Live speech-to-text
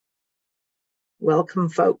Welcome,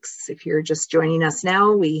 folks. If you're just joining us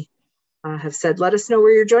now, we have said, let us know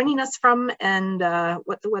where you're joining us from and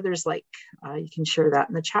what the weather's like. You can share that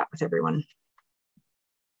in the chat with everyone.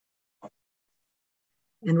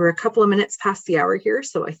 And we're a couple of minutes past the hour here,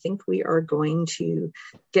 so I think we are going to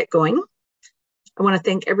get going. I want to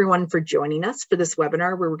thank everyone for joining us for this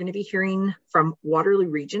webinar where we're going to be hearing from Waterloo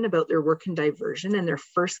Region about their work in diversion and their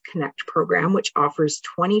FirstConnect program, which offers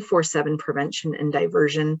 24/7 prevention and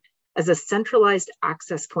diversion as a centralized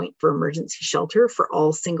access point for emergency shelter for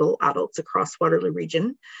all single adults across Waterloo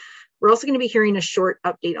Region. We're also going to be hearing a short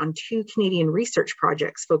update on 2 Canadian research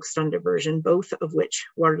projects focused on diversion, both of which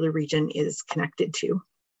Waterloo Region is connected to.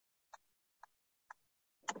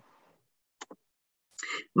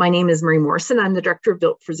 My name is Marie Morrison. I'm the Director of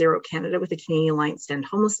Built for Zero Canada with the Canadian Alliance to End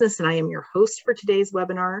Homelessness, and I am your host for today's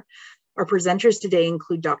webinar. Our presenters today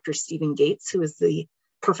include Dr. Stephen Gates, who is the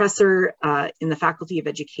professor in the Faculty of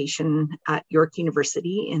Education at York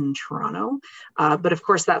University in Toronto. But of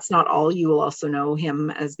course, that's not all. You will also know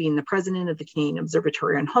him as being the president of the Canadian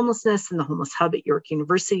Observatory on Homelessness and the Homeless Hub at York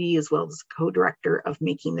University, as well as co-director of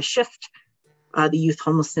Making the Shift, the Youth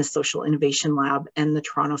Homelessness Social Innovation Lab, and the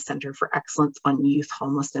Toronto Centre for Excellence on Youth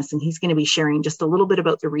Homelessness. And he's going to be sharing just a little bit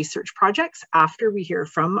about the research projects after we hear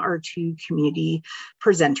from our 2 community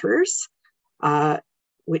presenters,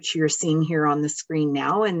 which you're seeing here on the screen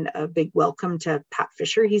now. And a big welcome to Pat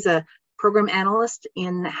Fisher. He's a program analyst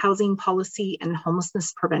in housing policy and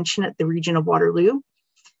homelessness prevention at the Region of Waterloo.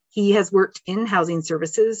 He has worked in housing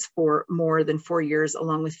services for more than 4 years,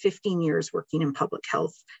 along with 15 years working in public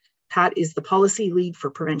health. Pat is the policy lead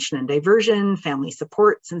for prevention and diversion, family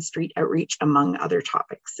supports, and street outreach, among other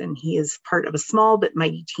topics. And he is part of a small but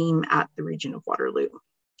mighty team at the Region of Waterloo.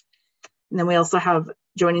 And then we also have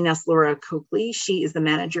joining us Laura Coakley. She is the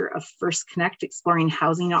manager of FirstConnect, exploring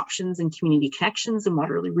housing options and community connections in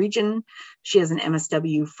Waterloo Region. She has an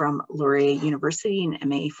MSW from Laurier University and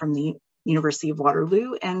MA from the University of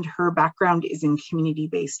Waterloo, and her background is in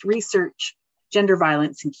community-based research, gender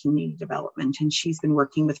violence, and community development. And she's been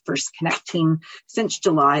working with FirstConnect team since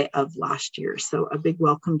July of last year. So a big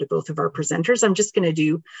welcome to both of our presenters. I'm just going to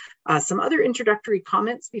do some other introductory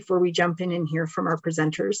comments before we jump in and hear from our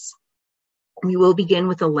presenters. We will begin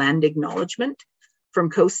with a land acknowledgement.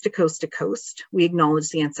 From coast to coast to coast, we acknowledge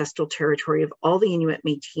the ancestral territory of all the Inuit,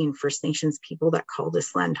 Métis, and First Nations people that call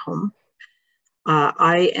this land home.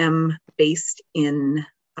 I am based in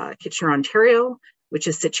Kitchener, Ontario, which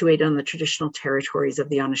is situated on the traditional territories of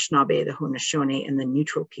the Anishinaabe, the Haudenosaunee, and the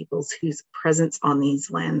Neutral peoples, whose presence on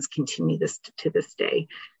these lands continue to this day.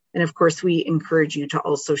 And of course, we encourage you to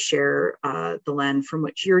also share the land from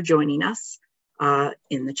which you're joining us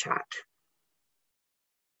in the chat.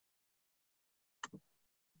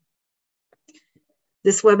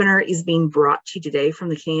 This webinar is being brought to you today from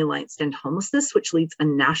the Canadian Alliance to End Homelessness, which leads a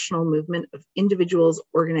national movement of individuals,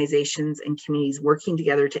 organizations, and communities working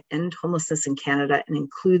together to end homelessness in Canada, and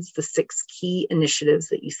includes the 6 key initiatives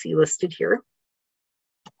that you see listed here.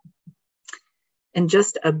 And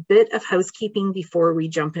just a bit of housekeeping before we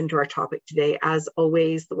jump into our topic today. As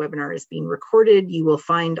always, the webinar is being recorded. You will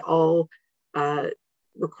find all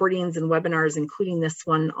recordings and webinars, including this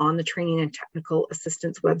one, on the Training and Technical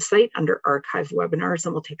Assistance website under Archive Webinars,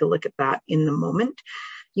 and we'll take a look at that in a moment.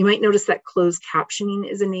 You might notice that closed captioning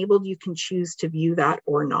is enabled. You can choose to view that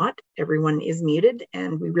or not. Everyone is muted,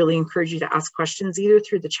 and we really encourage you to ask questions either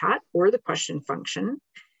through the chat or the question function.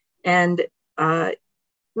 And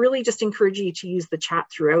really just encourage you to use the chat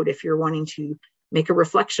throughout if you're wanting to make a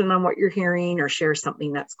reflection on what you're hearing or share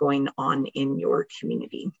something that's going on in your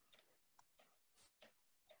community.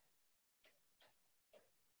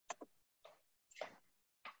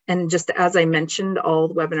 And just as I mentioned, all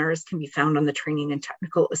the webinars can be found on the Training and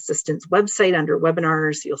Technical Assistance website under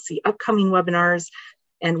webinars. You'll see upcoming webinars.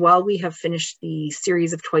 And while we have finished the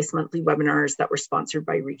series of twice monthly webinars that were sponsored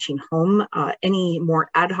by Reaching Home, any more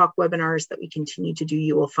ad hoc webinars that we continue to do,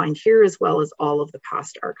 you will find here, as well as all of the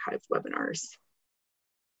past archived webinars.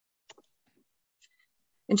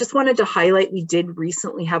 And just wanted to highlight, we did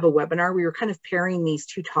recently have a webinar. We were kind of pairing these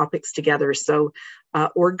 2 topics together. So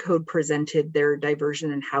OrgCode presented their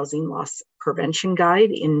diversion and housing loss prevention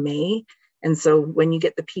guide in May. And so when you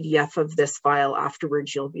get the PDF of this file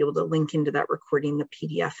afterwards, you'll be able to link into that recording, the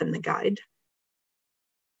PDF and the guide.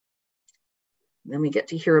 And then we get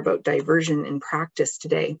to hear about diversion in practice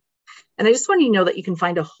today. And I just want you to know that you can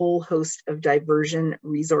find a whole host of diversion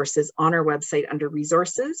resources on our website under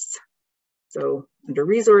resources. So under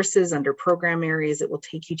resources, under program areas, it will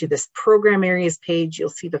take you to this program areas page. You'll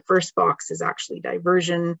see the first box is actually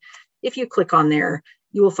diversion. If you click on there,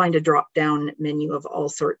 You will find a drop-down menu of all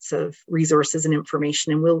sorts of resources and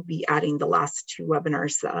information, and we'll be adding the last 2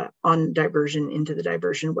 webinars on diversion into the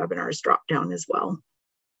diversion webinars drop-down as well.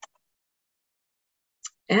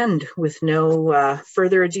 And with no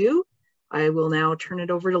further ado, I will now turn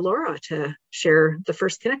it over to Laura to share the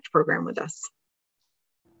FirstConnect program with us.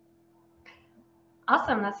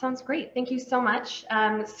 Awesome, that sounds great. Thank you so much.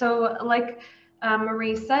 So like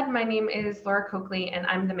Marie said, my name is Laura Coakley, and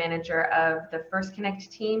I'm the manager of the FirstConnect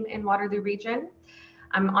team in Waterloo Region.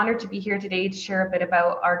 I'm honored to be here today to share a bit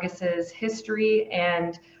about Argus's history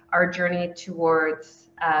and our journey towards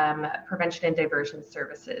prevention and diversion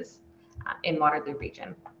services in Waterloo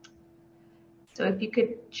Region. So if you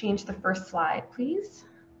could change the first slide, please.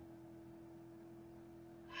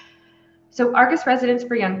 So Argus Residence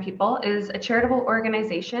for Young People is a charitable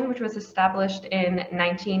organization which was established in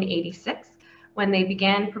 1986 when they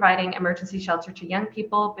began providing emergency shelter to young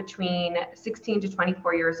people between 16 to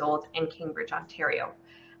 24 years old in Cambridge, Ontario.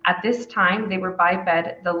 At this time, they were by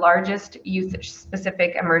bed the largest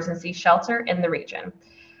youth-specific emergency shelter in the region.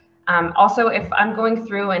 Also, if I'm going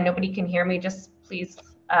through and nobody can hear me, just please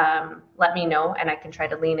let me know and I can try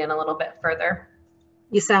to lean in a little bit further.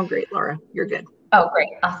 You sound great, Laura. You're good. Oh, great.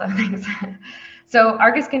 Awesome. Thanks. So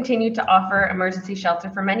Argus continued to offer emergency shelter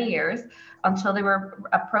for many years until they were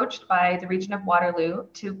approached by the region of Waterloo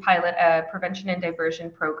to pilot a prevention and diversion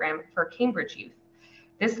program for Cambridge youth.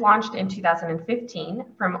 This launched in 2015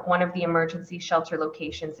 from one of the emergency shelter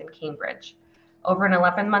locations in Cambridge. Over an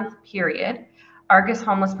 11-month period, Argus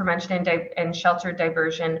homeless prevention and shelter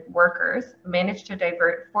diversion workers managed to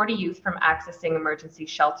divert 40 youth from accessing emergency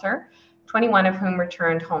shelter, 21 of whom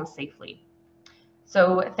returned home safely.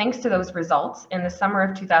 So thanks to those results, in the summer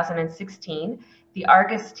of 2016, the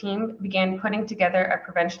Argus team began putting together a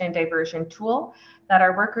prevention and diversion tool that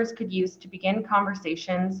our workers could use to begin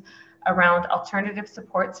conversations around alternative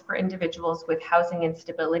supports for individuals with housing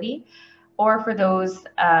instability, or for those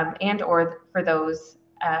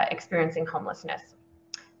experiencing homelessness.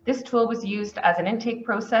 This tool was used as an intake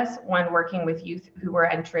process when working with youth who were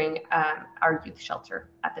entering our youth shelter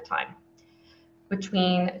at the time.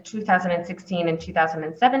 Between 2016 and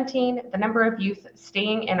 2017, the number of youth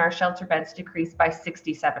staying in our shelter beds decreased by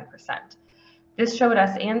 67%. This showed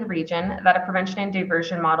us and the region that a prevention and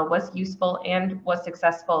diversion model was useful and was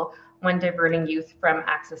successful when diverting youth from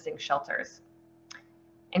accessing shelters.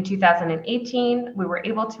 In 2018, we were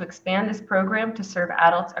able to expand this program to serve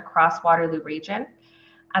adults across Waterloo Region.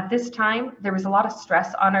 At this time, there was a lot of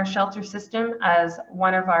stress on our shelter system as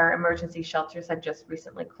one of our emergency shelters had just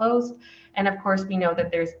recently closed. And of course, we know that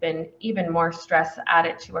there's been even more stress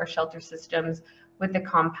added to our shelter systems with the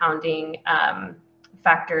compounding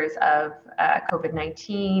factors of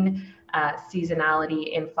COVID-19,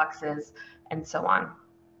 seasonality, influxes, and so on.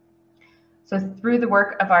 So through the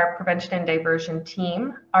work of our prevention and diversion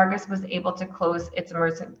team, Argus was able to close its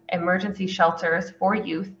emergency shelters for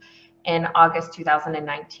youth in August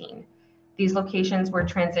 2019. These locations were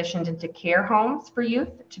transitioned into care homes for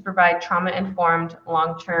youth to provide trauma-informed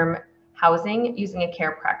long-term housing using a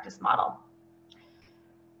care practice model.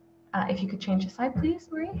 If you could change the slide, please,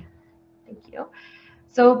 Marie. Thank you.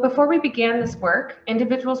 So before we began this work,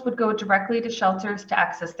 individuals would go directly to shelters to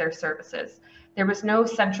access their services. There was no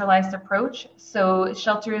centralized approach, so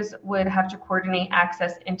shelters would have to coordinate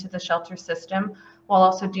access into the shelter system while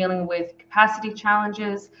also dealing with capacity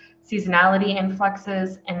challenges, seasonality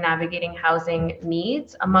influxes, and navigating housing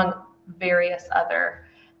needs, among various other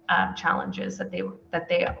challenges that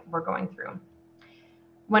they were going through.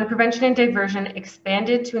 When prevention and diversion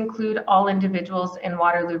expanded to include all individuals in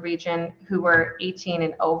Waterloo Region who were 18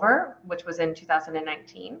 and over, which was in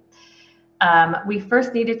 2019, we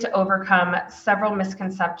first needed to overcome several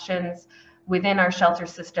misconceptions within our shelter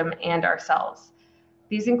system and ourselves.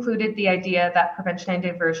 These included the idea that prevention and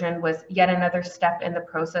diversion was yet another step in the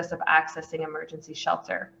process of accessing emergency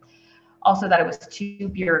shelter. Also that it was too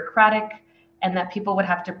bureaucratic and that people would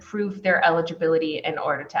have to prove their eligibility in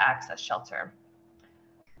order to access shelter.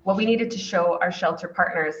 What we needed to show our shelter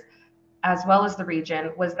partners, as well as the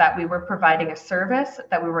region, was that we were providing a service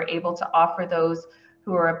that we were able to offer those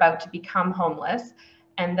who are about to become homeless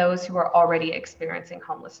and those who are already experiencing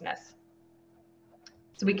homelessness.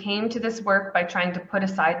 So we came to this work by trying to put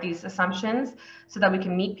aside these assumptions so that we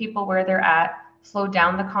can meet people where they're at, slow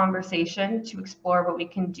down the conversation to explore what we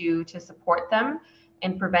can do to support them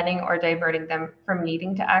in preventing or diverting them from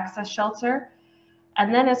needing to access shelter,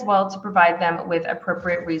 and then as well to provide them with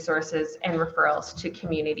appropriate resources and referrals to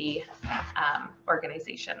community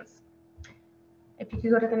organizations. If you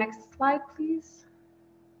could go to the next slide, please.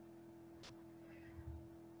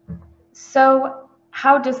 So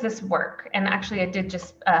how does this work? And actually, I did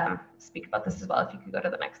just speak about this as well. If you could go to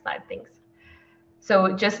the next slide, thanks.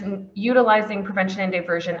 So just utilizing prevention and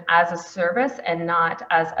diversion as a service and not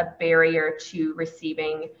as a barrier to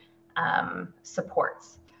receiving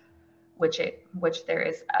supports, which there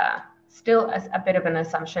is still a bit of an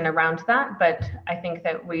assumption around that, but I think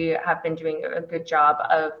that we have been doing a good job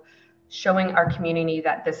of showing our community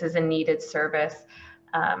that this is a needed service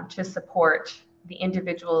to support the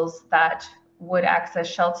individuals that would access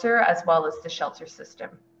shelter as well as the shelter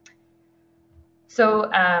system.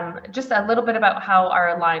 So just a little bit about how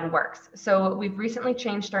our line works. So we've recently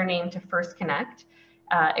changed our name to FirstConnect,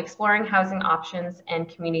 exploring housing options and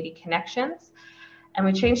community connections. And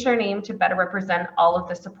we changed our name to better represent all of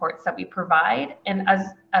the supports that we provide, and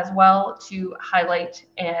as well to highlight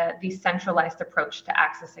the centralized approach to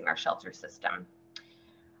accessing our shelter system.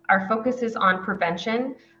 Our focus is on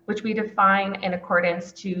prevention, which we define in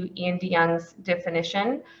accordance to Ian DeYoung's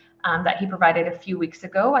definition that he provided a few weeks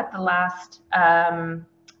ago at the last webinar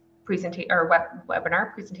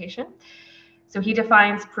presentation. So he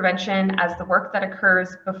defines prevention as the work that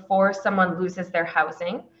occurs before someone loses their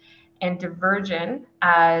housing, and diversion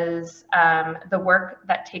as the work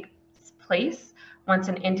that takes place once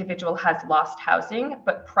an individual has lost housing,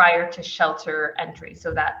 but prior to shelter entry.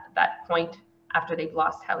 So that point after they've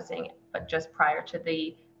lost housing, but just prior to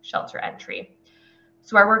the shelter entry.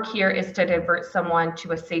 So our work here is to divert someone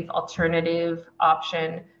to a safe alternative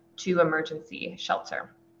option to emergency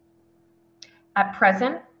shelter. At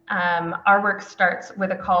present, our work starts with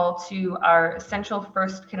a call to our central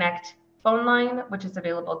FirstConnect phone line, which is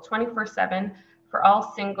available 24/7 for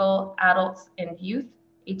all single adults and youth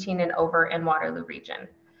 18 and over in Waterloo Region.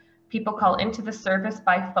 People call into the service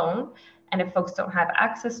by phone, and if folks don't have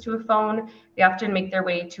access to a phone, they often make their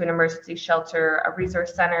way to an emergency shelter, a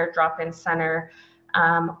resource center, drop-in center,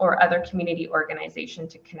 or other community organization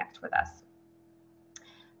to connect with us.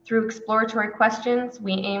 Through exploratory questions,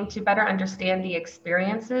 we aim to better understand the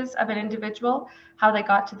experiences of an individual, how they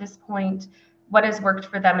got to this point, what has worked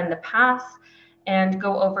for them in the past, and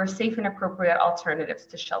go over safe and appropriate alternatives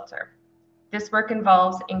to shelter. This work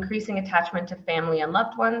involves increasing attachment to family and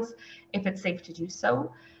loved ones, if it's safe to do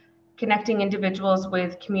so, connecting individuals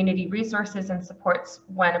with community resources and supports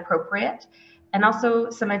when appropriate, and also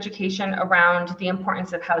some education around the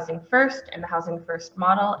importance of housing first and the housing first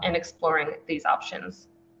model and exploring these options.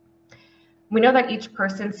 We know that each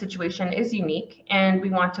person's situation is unique, and we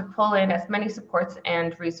want to pull in as many supports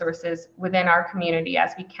and resources within our community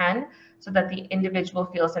as we can so that the individual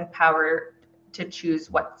feels empowered to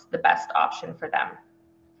choose what's the best option for them.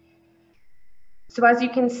 So as you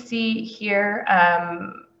can see here,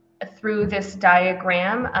 through this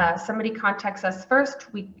diagram, somebody contacts us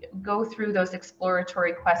first. We go through those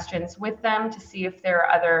exploratory questions with them to see if there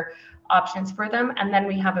are other options for them, and then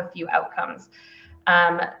we have a few outcomes.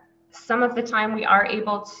 Some of the time we are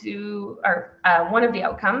able to, or one of the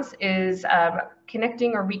outcomes is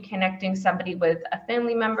connecting or reconnecting somebody with a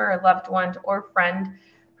family member, a loved one, or friend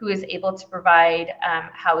who is able to provide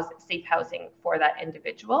safe housing for that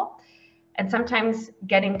individual. And sometimes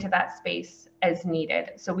getting to that space as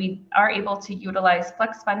needed. So we are able to utilize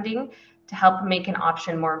flex funding to help make an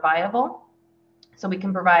option more viable. So we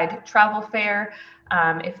can provide travel fare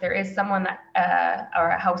if there is someone that, or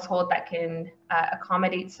a household that can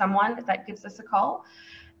accommodate someone that gives us a call.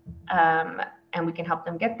 And we can help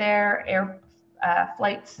them get there, air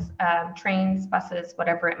flights, trains, buses,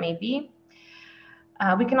 whatever it may be.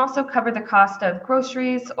 We can also cover the cost of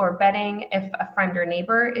groceries or bedding if a friend or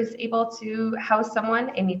neighbor is able to house someone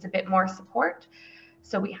and needs a bit more support.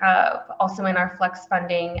 So we have also in our flex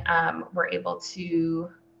funding, we're able to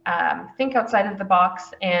think outside of the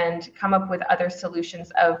box and come up with other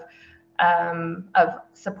solutions of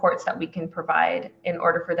supports that we can provide in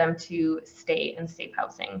order for them to stay in safe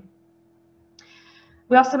housing.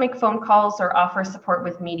 We also make phone calls or offer support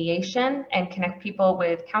with mediation and connect people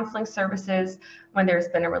with counseling services when there's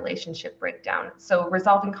been a relationship breakdown. So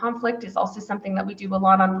resolving conflict is also something that we do a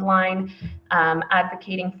lot on the line,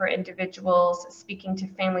 advocating for individuals, speaking to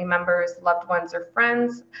family members, loved ones, or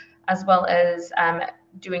friends, as well as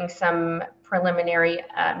doing some preliminary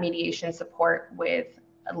mediation support with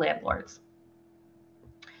landlords.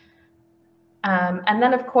 And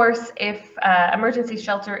then, of course, if emergency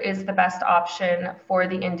shelter is the best option for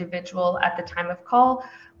the individual at the time of call,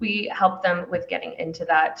 we help them with getting into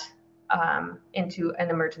that, into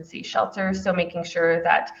an emergency shelter. So making sure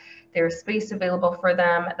that there's space available for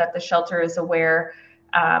them, that the shelter is aware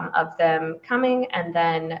of them coming, and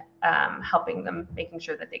then helping them, making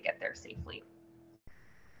sure that they get there safely.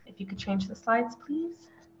 If you could change the slides, please.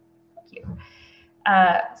 Thank you.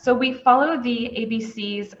 So we follow the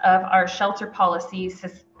ABCs of our shelter policies,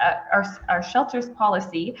 our shelters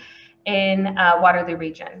policy in Waterloo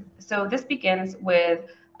Region. So this begins with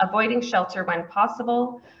avoiding shelter when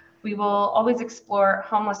possible. We will always explore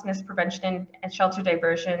homelessness prevention and shelter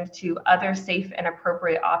diversion to other safe and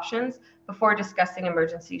appropriate options before discussing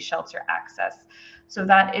emergency shelter access. So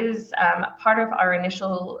that is part of our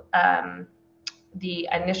initial, the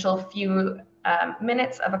initial few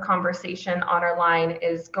minutes of a conversation on our line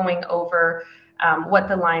is going over what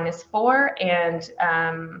the line is for and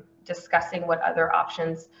discussing what other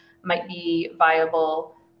options might be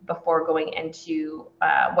viable before going into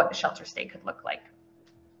what the shelter stay could look like.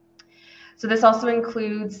 So this also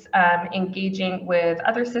includes engaging with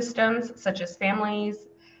other systems such as family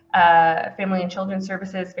and children's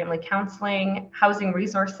services, family counseling, housing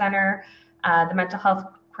resource center, the mental health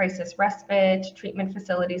crisis respite, treatment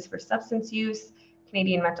facilities for substance use,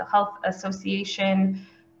 Canadian Mental Health Association,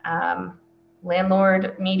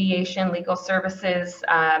 landlord mediation, legal services,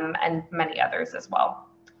 and many others as well.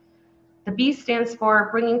 The B stands for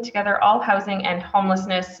bringing together all housing and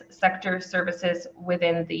homelessness sector services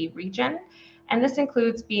within the region. And this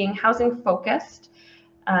includes being housing focused,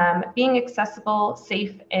 being accessible,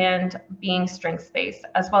 safe, and being strengths-based,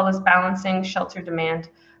 as well as balancing shelter demand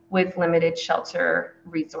with limited shelter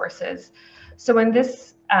resources. So in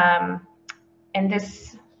this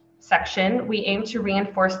section, we aim to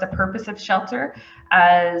reinforce the purpose of shelter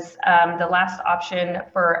as the last option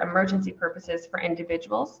for emergency purposes for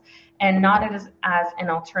individuals, and not as an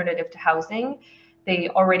alternative to housing they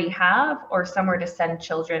already have or somewhere to send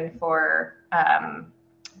children for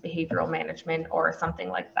behavioral management or something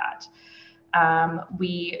like that.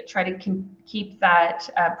 We try to keep that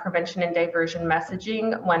prevention and diversion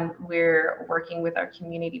messaging when we're working with our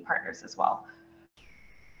community partners as well.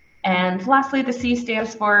 And lastly, the C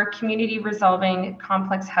stands for community resolving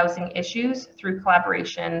complex housing issues through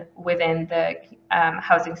collaboration within the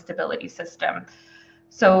housing stability system.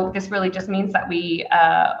 So this really just means that we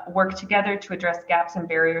work together to address gaps and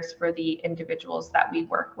barriers for the individuals that we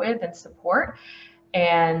work with and support.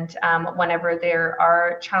 And whenever there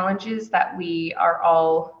are challenges, that we are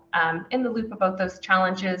all in the loop about those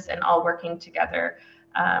challenges and all working together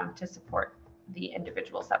to support the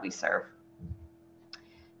individuals that we serve.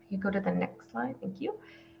 You go to the next slide, thank you.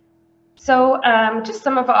 So just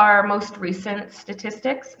some of our most recent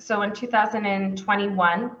statistics. So in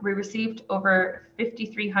 2021, we received over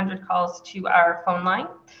 5,300 calls to our phone line,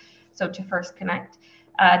 so to FirstConnect.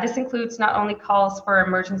 This includes not only calls for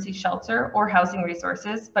emergency shelter or housing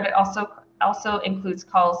resources, but it also includes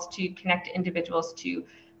calls to connect individuals to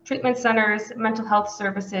treatment centers, mental health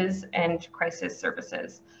services, and crisis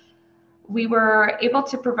services. We were able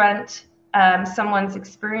to prevent someone's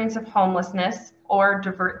experience of homelessness or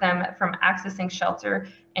divert them from accessing shelter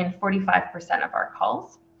in 45% of our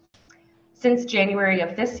calls. Since January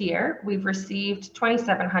of this year, we've received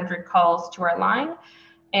 2,700 calls to our line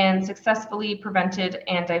and successfully prevented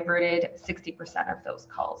and diverted 60% of those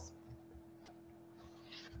calls.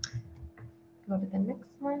 Go to the next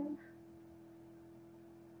one.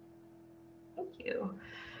 Thank you.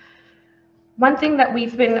 One thing that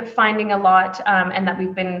we've been finding a lot and that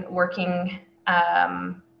we've been working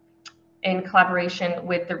in collaboration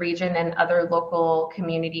with the region and other local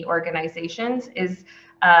community organizations is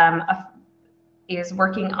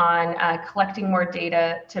working on collecting more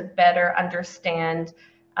data to better understand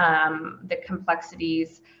the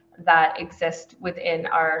complexities that exist within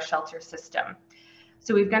our shelter system.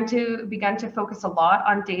 So we've begun to focus a lot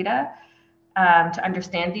on data to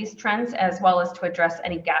understand these trends, as well as to address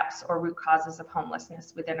any gaps or root causes of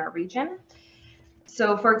homelessness within our region.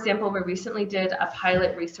 So for example, we recently did a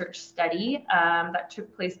pilot research study that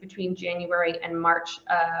took place between January and March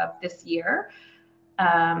of this year.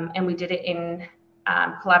 And we did it in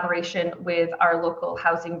collaboration with our local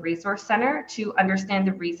housing resource center to understand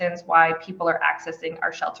the reasons why people are accessing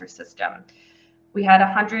our shelter system. We had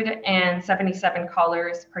 177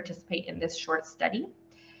 callers participate in this short study.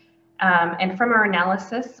 And from our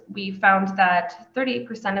analysis, we found that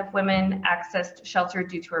 38% of women accessed shelter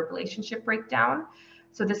due to a relationship breakdown.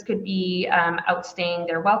 So this could be outstaying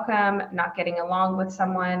their welcome, not getting along with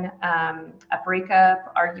someone, a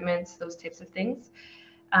breakup, arguments, those types of things.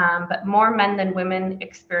 But more men than women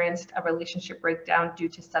experienced a relationship breakdown due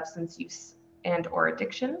to substance use and or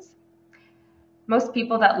addictions. Most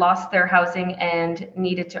people that lost their housing and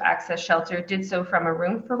needed to access shelter did so from a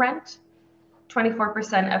room for rent.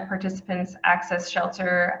 24% of participants accessed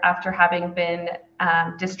shelter after having been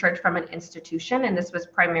discharged from an institution, and this was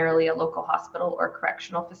primarily a local hospital or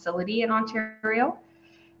correctional facility in Ontario.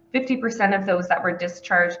 50% of those that were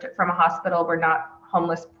discharged from a hospital were not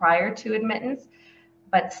homeless prior to admittance,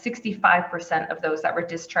 but 65% of those that were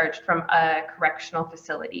discharged from a correctional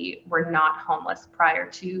facility were not homeless prior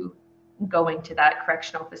to going to that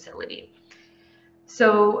correctional facility.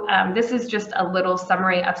 So this is just a little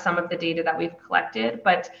summary of some of the data that we've collected,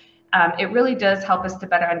 but it really does help us to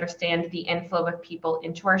better understand the inflow of people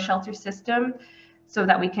into our shelter system so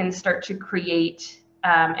that we can start to create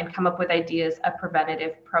and come up with ideas of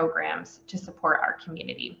preventative programs to support our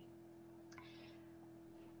community.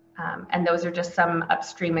 And those are just some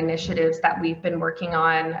upstream initiatives that we've been working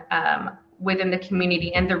on within the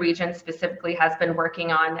community, and the region specifically has been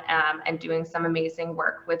working on and doing some amazing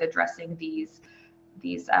work with addressing these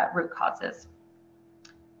root causes.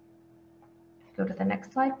 Go to the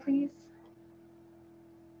next slide, please.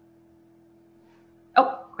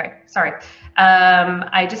 Oh, okay, sorry.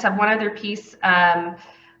 I just have one other piece,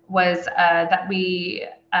 was that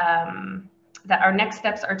that our next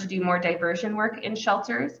steps are to do more diversion work in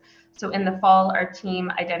shelters. So in the fall, our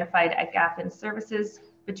team identified a gap in services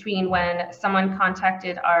between when someone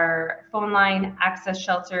contacted our phone line, access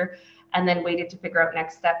shelter, and then waited to figure out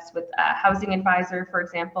next steps with a housing advisor, for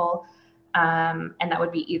example. And that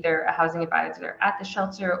would be either a housing advisor at the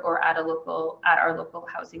shelter or at our local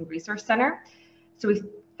housing resource center. So we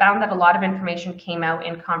found that a lot of information came out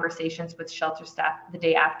in conversations with shelter staff the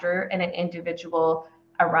day after an individual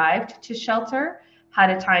arrived to shelter,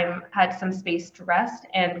 had some space to rest,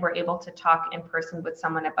 and were able to talk in person with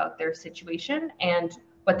someone about their situation and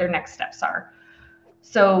what their next steps are.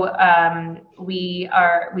 So we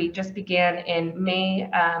just began in May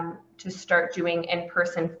to start doing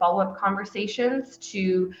in-person follow-up conversations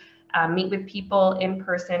to meet with people in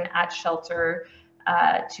person at shelter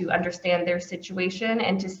to understand their situation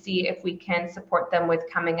and to see if we can support them with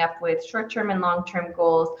coming up with short-term and long-term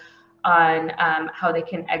goals on how they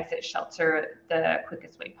can exit shelter the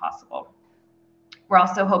quickest way possible. We're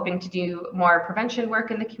also hoping to do more prevention work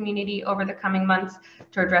in the community over the coming months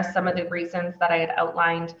to address some of the reasons that I had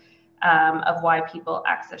outlined of why people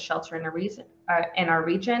access shelter in our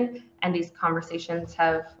region, and these conversations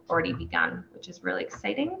have already begun, which is really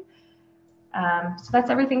exciting. So that's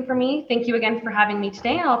everything for me. Thank you again for having me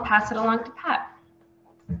today. I'll pass it along to Pat.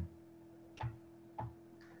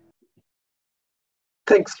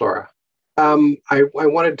 Thanks, Laura. I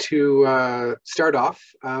wanted to start off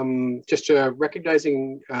just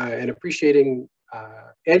recognizing and appreciating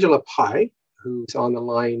Angela Pye, who's on the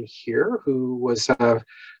line here, who was,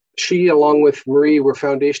 she along with Marie were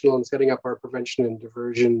foundational in setting up our prevention and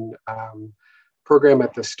diversion program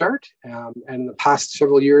at the start. And in the past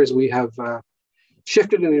several years, we have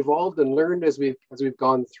shifted and evolved and learned as we've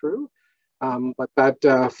gone through. But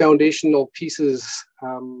that foundational pieces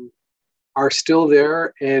are still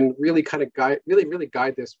there and really kind of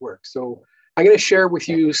guide this work. So I'm going to share with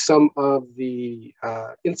you some of the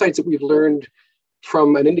insights that we've learned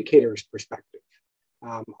from an indicator's perspective.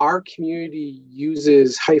 Our community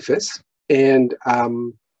uses HIFIS, and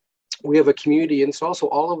we have a community install, so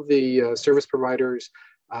all of the service providers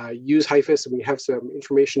use HIFIS, and we have some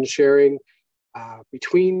information sharing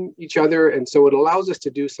between each other, and so it allows us to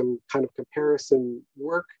do some kind of comparison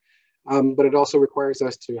work. But it also requires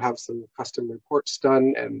us to have some custom reports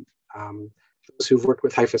done, and those who've worked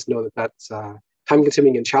with HIFIS know that that's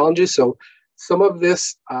time-consuming and challenges. So some of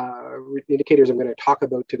this indicators I'm going to talk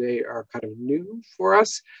about today are kind of new for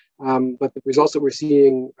us, but the results that we're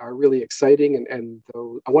seeing are really exciting, and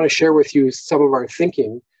I want to share with you some of our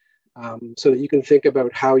thinking so that you can think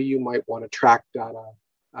about how you might want to track data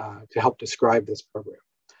to help describe this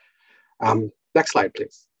program. Next slide,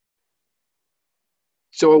 please.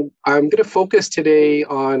 So I'm going to focus today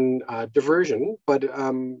on diversion, but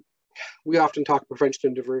we often talk prevention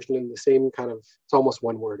and diversion in the same kind of, it's almost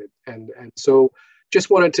one word. And so just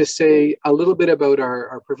wanted to say a little bit about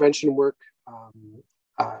our prevention work.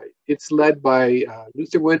 It's led by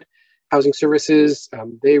Lutherwood Housing Services.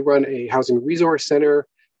 They run a housing resource center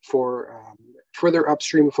for further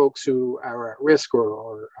upstream folks who are at risk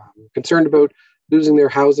or concerned about losing their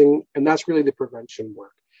housing. And that's really the prevention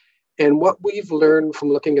work. And what we've learned from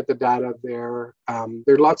looking at the data there are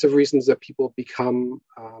lots of reasons that people become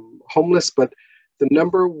homeless, but the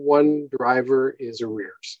number one driver is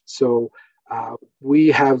arrears. So we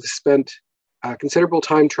have spent considerable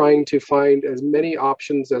time trying to find as many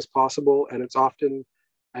options as possible, and it's often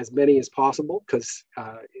as many as possible because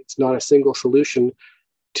it's not a single solution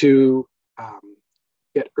to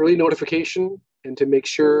get early notification and to make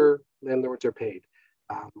sure landlords are paid.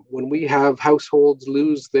 When we have households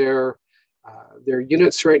lose their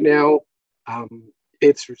units right now,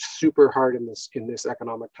 it's super hard in this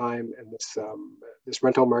economic time and this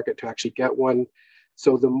rental market to actually get one.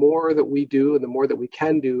 So the more that we do and the more that we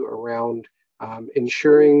can do around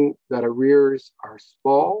ensuring that arrears are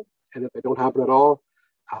small and that they don't happen at all,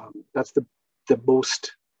 that's the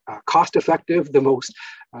most cost-effective, the most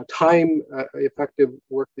time-effective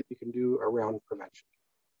work that you can do around prevention.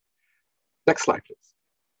 Next slide, please.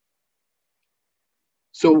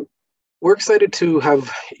 So we're excited to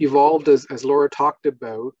have evolved, as Laura talked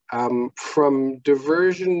about, from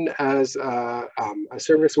diversion as a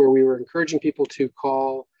service where we were encouraging people to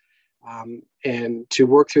call and to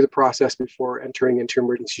work through the process before entering into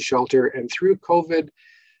emergency shelter. And through COVID,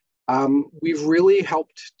 we've really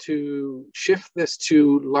helped to shift this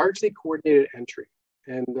to largely coordinated entry.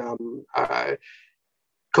 And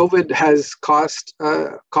COVID has caused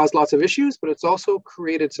lots of issues, but it's also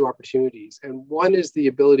created some opportunities. And one is the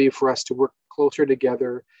ability for us to work closer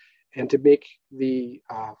together and to make the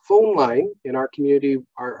phone line in our community,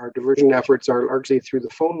 our diversion efforts are largely through the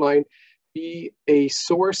phone line, be a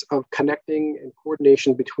source of connecting and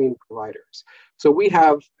coordination between providers. So we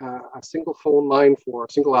have a single phone line for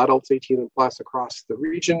single adults 18 and plus across the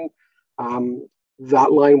region.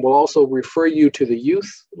 That line will also refer you to the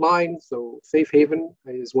youth line. So Safe Haven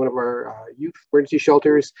is one of our youth emergency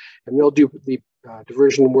shelters, and they'll do the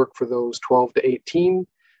diversion work for those 12 to 18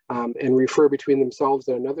 and refer between themselves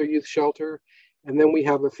and another youth shelter. And then we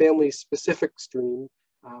have a family-specific stream,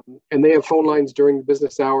 and they have phone lines during the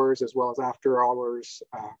business hours as well as after hours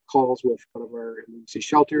calls with one of our emergency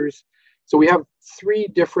shelters. So we have 3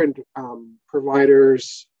 different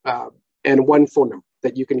providers and one phone number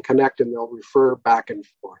that you can connect, and they'll refer back and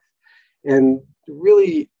forth. And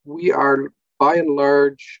really, we are, by and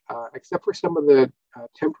large, except for some of the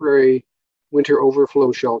temporary winter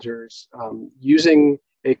overflow shelters, using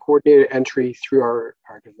a coordinated entry through our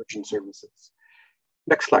diversion services.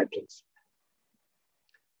 Next slide, please.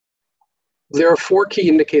 There are 4 key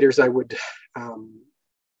indicators I would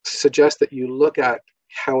suggest that you look at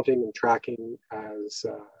counting and tracking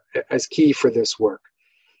as key for this work.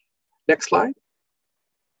 Next slide.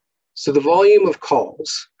 So the volume of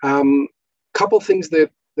calls, couple things that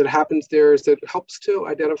happens there is that it helps to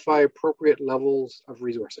identify appropriate levels of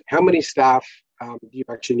resourcing. How many staff do you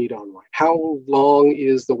actually need online? How long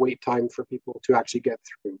is the wait time for people to actually get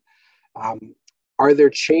through? Are there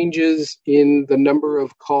changes in the number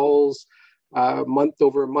of calls month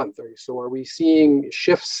over month? So are we seeing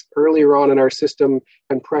shifts earlier on in our system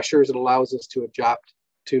and pressures that allows us to adapt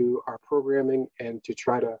to our programming and to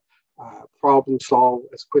try to problem solve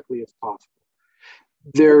as quickly as possible?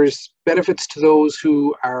 There's benefits to those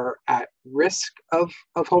who are at risk of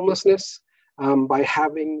homelessness by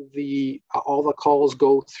having all the calls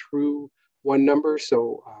go through one number.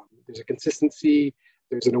 So there's a consistency,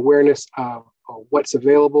 there's an awareness of what's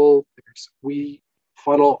available. We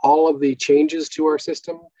funnel all of the changes to our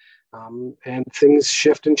system, and things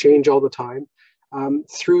shift and change all the time.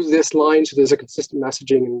 Through this line, so there's a consistent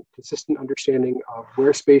messaging and consistent understanding of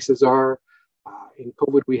where spaces are. In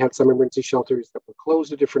COVID, we had some emergency shelters that were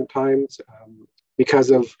closed at different times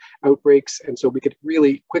because of outbreaks, and so we could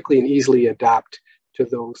really quickly and easily adapt to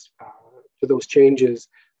those changes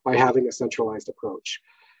by having a centralized approach.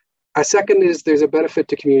 A second is there's a benefit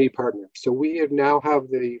to community partners. So we now have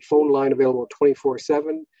the phone line available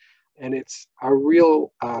 24/7. And it's a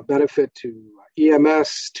real benefit to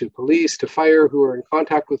EMS, to police, to fire, who are in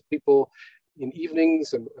contact with people in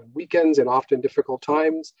evenings and weekends and often difficult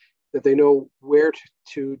times, that they know where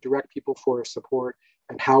to direct people for support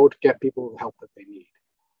and how to get people the help that they need.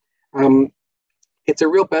 It's a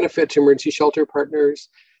real benefit to emergency shelter partners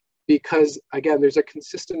because, again, there's a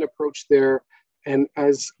consistent approach there. And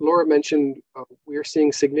as Laura mentioned, we are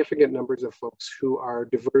seeing significant numbers of folks who are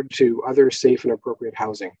diverted to other safe and appropriate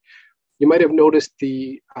housing. You might have noticed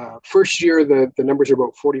the first year, the numbers are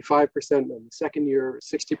about 45%, and the second year,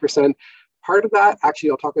 60%. Part of that, actually,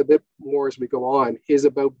 I'll talk a bit more as we go on, is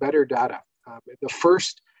about better data. The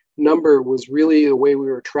first number was really the way we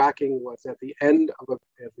were tracking was at the end of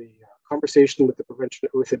the conversation with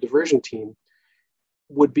the diversion team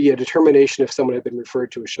would be a determination if someone had been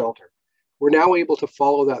referred to a shelter. We're now able to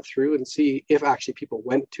follow that through and see if actually people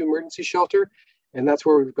went to emergency shelter. And that's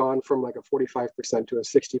where we've gone from like a 45% to a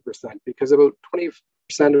 60%, because about 20%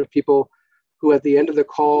 of people who at the end of the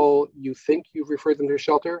call, you think you've referred them to a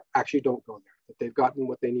shelter, actually don't go there, that they've gotten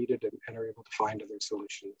what they needed and are able to find other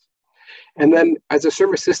solutions. And then as a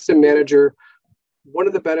service system manager, one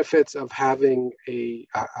of the benefits of having a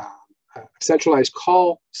centralized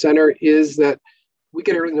call center is that we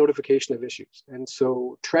get early notification of issues. And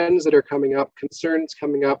so trends that are coming up, concerns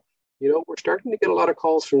coming up, we're starting to get a lot of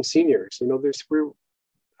calls from seniors.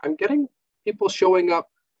 I'm getting people showing up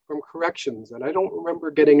from corrections, and I don't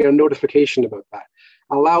remember getting a notification about that.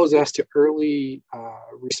 Allows us to early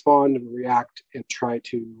respond and react and try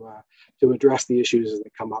to address the issues as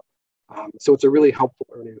they come up. So it's a really helpful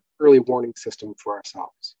early warning system for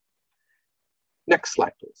ourselves. Next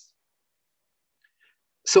slide, please.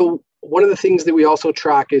 So one of the things that we also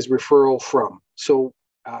track is referral from. So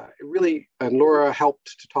really, and Laura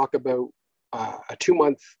helped to talk about a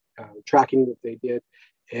 2-month tracking that they did,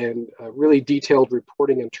 and really detailed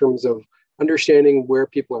reporting in terms of understanding where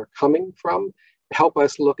people are coming from, to help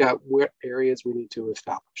us look at what areas we need to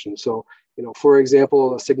establish. And so, you know, for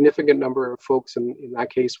example, a significant number of folks in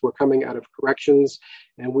that case were coming out of corrections,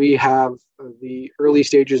 and we have the early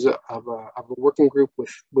stages of a working group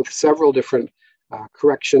with several different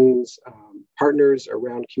corrections partners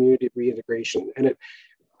around community reintegration. And it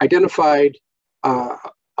identified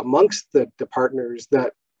amongst the partners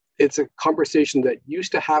that it's a conversation that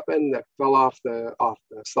used to happen that fell off the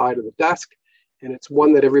side of the desk, and it's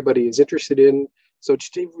one that everybody is interested in. So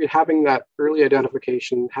just having that early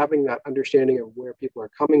identification, having that understanding of where people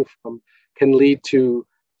are coming from, can lead to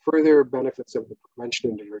further benefits of the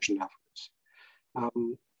prevention and diversion efforts.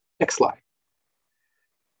 Next slide.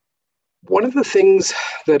 One of the things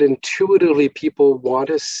that intuitively people want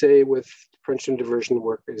to say with prevention and diversion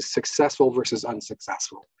work is successful versus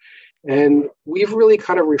unsuccessful. And we've really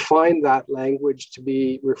kind of refined that language to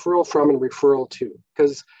be referral from and referral to,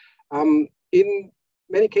 because in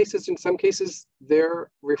many cases, in some cases, their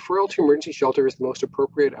referral to emergency shelter is the most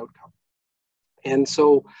appropriate outcome. And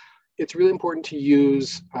so it's really important to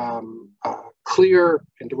use clear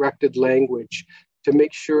and directed language to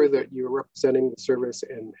make sure that you're representing the service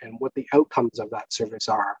and what the outcomes of that service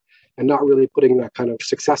are, and not really putting that kind of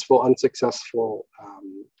successful, unsuccessful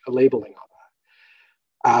labeling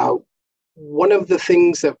on that. One of the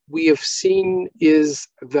things that we have seen is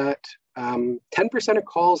that 10% of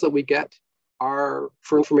calls that we get are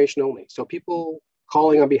for information only. So people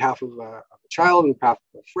calling on behalf of a child and behalf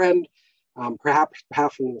of a friend, perhaps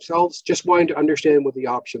behalf of themselves, just wanting to understand what the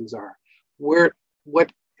options are.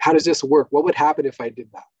 How does this work? What would happen if I did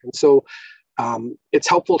that? And so it's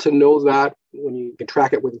helpful to know that when you can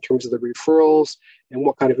track it in terms of the referrals and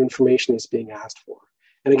what kind of information is being asked for.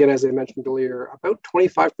 And again, as I mentioned earlier, about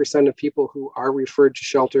 25% of people who are referred to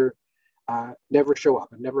shelter never show up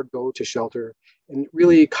and never go to shelter, and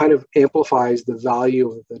really kind of amplifies the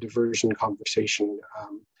value of the diversion conversation.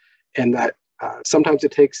 And that sometimes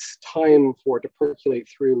it takes time for it to percolate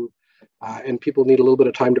through, and people need a little bit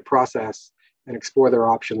of time to process and explore their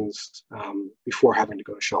options before having to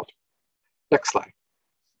go to shelter. Next slide.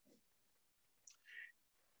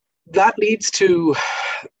 That leads to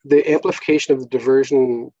the amplification of the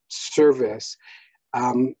diversion service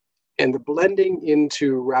and the blending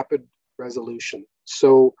into rapid resolution.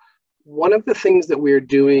 So one of the things that we're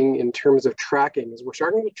doing in terms of tracking is we're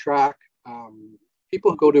starting to track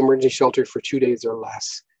people who go to emergency shelter for 2 days or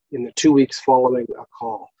less in the 2 weeks following a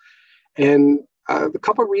call. And the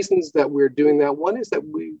couple of reasons that we're doing that, one is that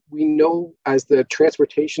we know as the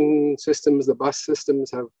transportation systems, the bus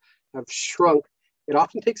systems have shrunk, it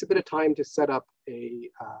often takes a bit of time to set up a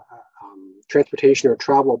transportation or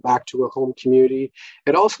travel back to a home community.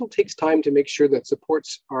 It also takes time to make sure that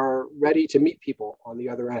supports are ready to meet people on the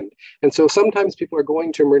other end. And so sometimes people are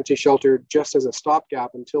going to emergency shelter just as a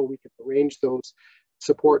stopgap until we can arrange those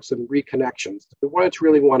supports and reconnections. We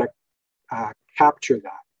really want to capture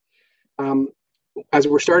that. As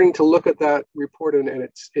we're starting to look at that report, and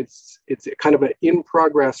it's kind of an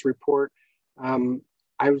in-progress report,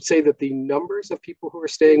 I would say that the numbers of people who are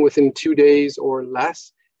staying within 2 days or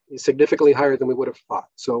less is significantly higher than we would have thought.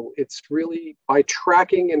 So it's really by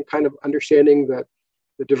tracking and kind of understanding that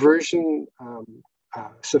the diversion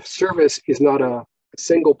service is not a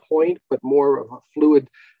single point, but more of a fluid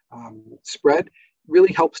spread,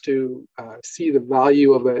 really helps to see the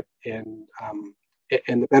value of it and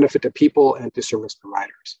the benefit to people and to service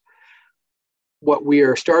providers. What we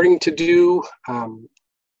are starting to do,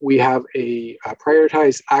 we have a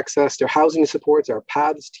prioritized access to housing supports. Our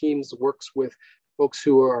PATHS teams works with folks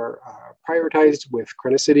who are prioritized with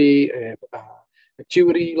chronicity and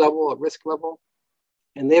acuity level, risk level.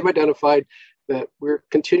 And they've identified that we're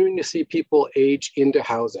continuing to see people age into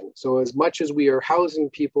housing. So as much as we are housing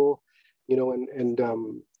people, you know,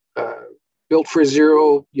 and Built for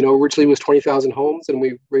Zero, you know, originally was 20,000 homes, and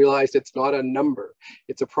we realized it's not a number,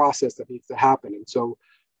 it's a process that needs to happen. And so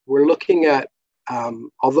we're looking at,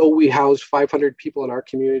 although we housed 500 people in our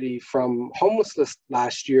community from homelessness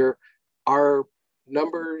last year, our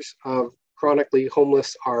numbers of chronically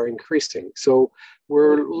homeless are increasing. So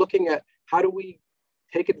we're looking at how do we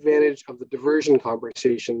take advantage of the diversion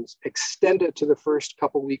conversations, extend it to the first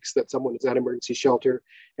couple weeks that someone is at emergency shelter,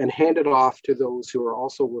 and hand it off to those who are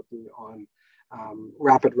also working on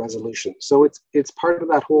rapid resolution. So it's part of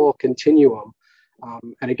that whole continuum.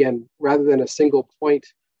 And again, rather than a single point,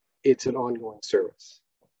 it's an ongoing service.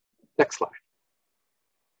 Next slide.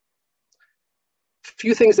 A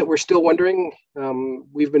few things that we're still wondering.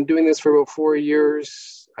 We've been doing this for about 4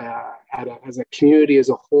 years as a community as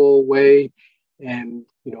a whole way. And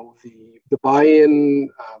the buy-in,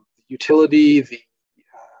 the utility, the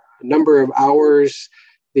number of hours,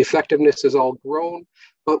 the effectiveness has all grown.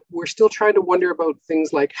 But we're still trying to wonder about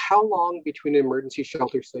things like how long between an emergency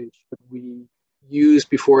shelter stay should we use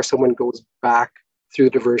before someone goes back through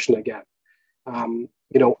diversion again?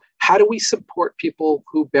 How do we support people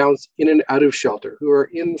who bounce in and out of shelter, who are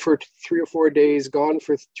in for 3 or 4 days, gone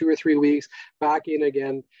for 2 or 3 weeks, back in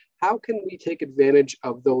again? How can we take advantage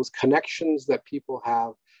of those connections that people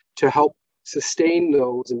have to help sustain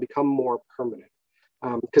those and become more permanent?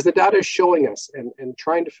 Because the data is showing us and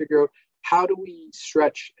trying to figure out how do we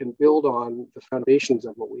stretch and build on the foundations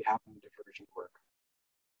of what we have in diversion work.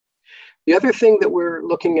 The other thing that we're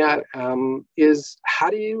looking at is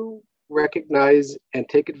how do you recognize and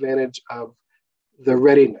take advantage of the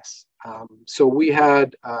readiness? So we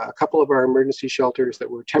had a couple of our emergency shelters that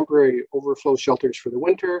were temporary overflow shelters for the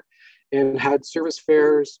winter and had service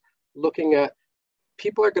fairs looking at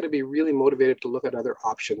people are going to be really motivated to look at other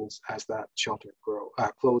options as that shelter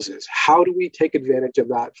closes. How do we take advantage of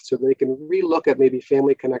that so they can relook at maybe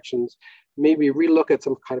family connections, maybe relook at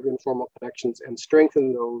some kind of informal connections and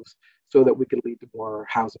strengthen those so that we can lead to more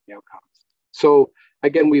housing outcomes? So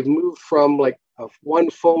again, we've moved from like a one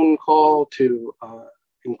phone call to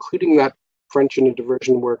including that prevention and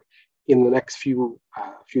diversion work in the next few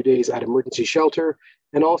days at emergency shelter,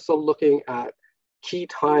 and also looking at key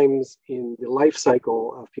times in the life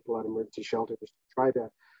cycle of people at emergency shelters to try to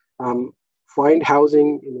find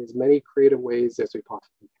housing in as many creative ways as we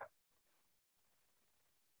possibly can.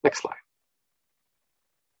 Next slide.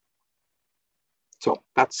 So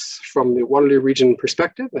that's from the Waterloo Region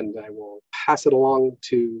perspective, and I will pass it along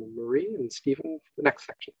to Marie and Stephen for the next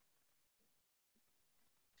section.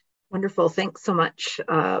 Wonderful. Thanks so much,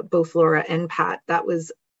 both Laura and Pat. That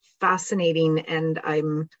was fascinating, and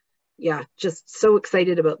I'm just so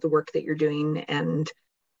excited about the work that you're doing. And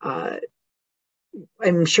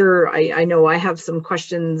I'm sure I know I have some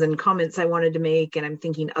questions and comments I wanted to make, and I'm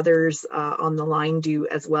thinking others on the line do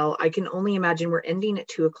as well. I can only imagine we're ending at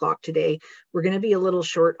 2 o'clock today. We're going to be a little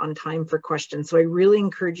short on time for questions. So I really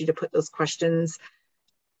encourage you to put those questions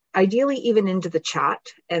ideally even into the chat.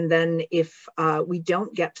 And then if we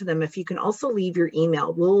don't get to them, if you can also leave your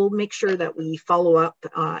email, we'll make sure that we follow up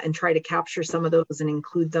and try to capture some of those and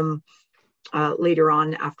include them later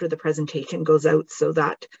on after the presentation goes out so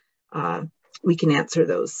that we can answer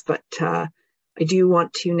those. But I do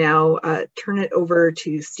want to now turn it over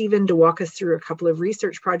to Stephen to walk us through a couple of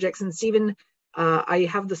research projects. And Stephen, I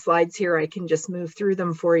have the slides here. I can just move through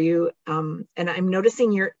them for you. And I'm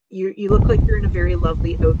noticing you look like you're in a very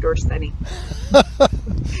lovely outdoor setting.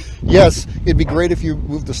 Yes, it'd be great if you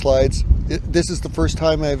moved the slides. This is the first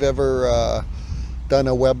time I've ever done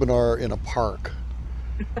a webinar in a park.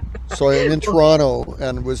 So I'm in Toronto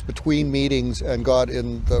and was between meetings and got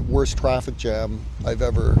in the worst traffic jam I've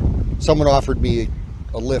ever. Someone offered me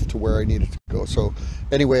a lift to where I needed to go. So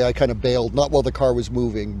anyway, I kind of bailed, not while the car was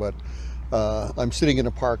moving, but I'm sitting in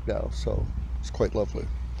a park now, so it's quite lovely.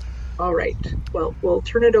 All right. Well, we'll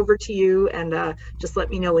turn it over to you, and just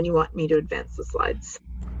let me know when you want me to advance the slides.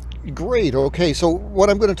 Great. Okay. So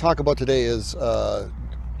what I'm going to talk about today is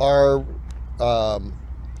our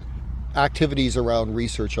activities around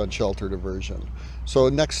research on shelter diversion. So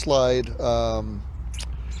next slide.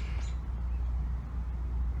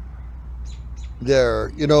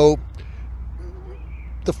 There,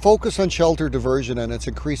 the focus on shelter diversion and its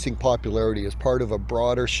increasing popularity is part of a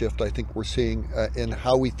broader shift I think we're seeing in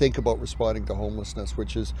how we think about responding to homelessness,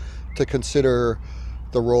 which is to consider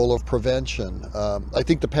the role of prevention. I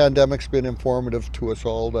think the pandemic's been informative to us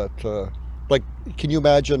all that, like, can you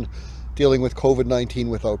imagine dealing with COVID-19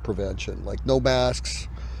 without prevention? Like no masks,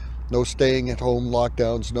 no staying at home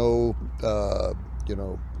lockdowns, no,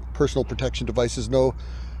 personal protection devices, no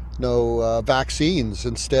vaccines.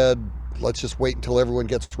 Instead, let's just wait until everyone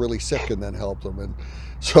gets really sick and then help them. And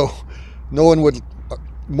so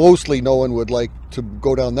mostly no one would like to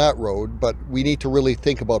go down that road, but we need to really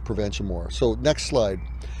think about prevention more. So next slide.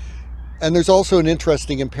 And there's also an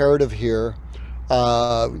interesting imperative here.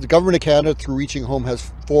 The Government of Canada, through Reaching Home,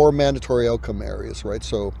 has 4 mandatory outcome areas, right?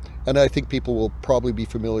 So, and I think people will probably be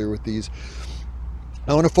familiar with these.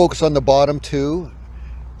 I want to focus on the bottom 2.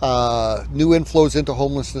 New inflows into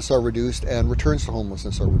homelessness are reduced, and returns to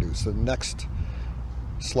homelessness are reduced. The next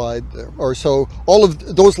slide, or so all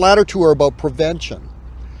of those latter two are about prevention,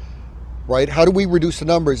 right? How do we reduce the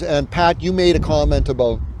numbers? And Pat, you made a comment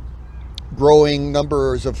about growing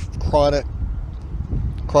numbers of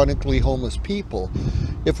chronically homeless people.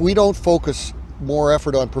 If we don't focus more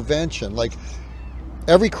effort on prevention, like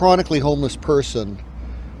every chronically homeless person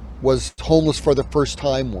was homeless for the first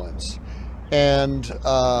time once. And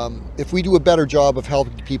if we do a better job of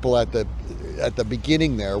helping people at the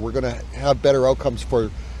beginning there, we're going to have better outcomes for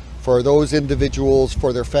those individuals,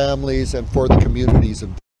 for their families, and for the communities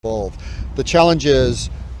involved. The challenge is,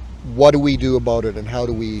 what do we do about it, and how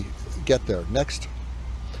do we get there? Next.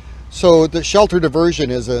 So the shelter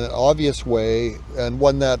diversion is an obvious way, and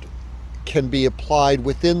one that can be applied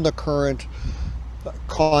within the current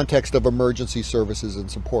context of emergency services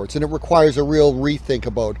and supports. And it requires a real rethink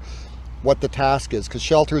about what the task is, because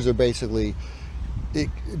shelters are basically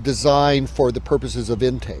designed for the purposes of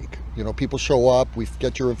intake. You know, people show up, we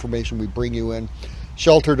get your information, we bring you in.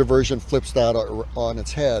 Shelter diversion flips that on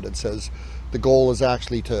its head and says the goal is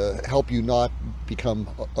actually to help you not become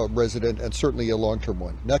a resident, and certainly a long-term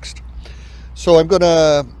one. Next. So I'm going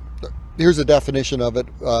to, here's a definition of it,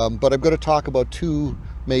 but I'm going to talk about two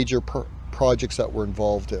major projects that we're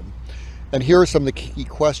involved in. And here are some of the key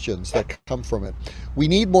questions that come from it. We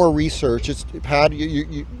need more research. Pat,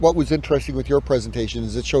 what was interesting with your presentation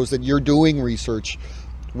is it shows that you're doing research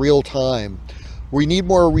real time. We need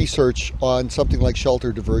more research on something like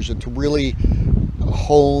shelter diversion to really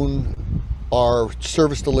hone our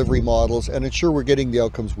service delivery models and ensure we're getting the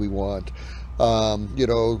outcomes we want. You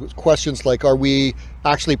know, questions like, are we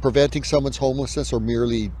actually preventing someone's homelessness or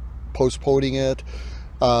merely postponing it?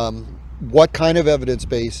 What kind of evidence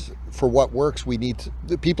base for what works? We need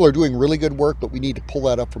to, people are doing really good work, but we need to pull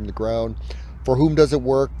that up from the ground. For whom does it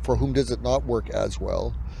work? For whom does it not work as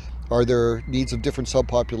well? Are there needs of different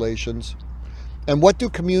subpopulations? And what do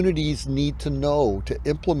communities need to know to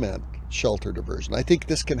implement shelter diversion? I think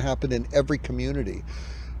this can happen in every community.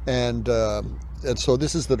 And so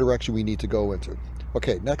this is the direction we need to go into.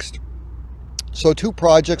 Okay, next. So two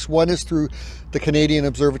projects, one is through the Canadian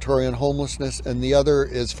Observatory on Homelessness, and the other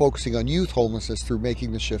is focusing on youth homelessness through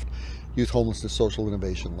Making the Shift Youth Homelessness Social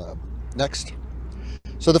Innovation Lab. Next.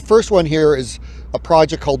 So the first one here is a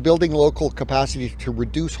project called Building Local Capacity to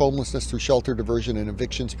Reduce Homelessness Through Shelter Diversion and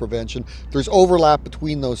Evictions Prevention. There's overlap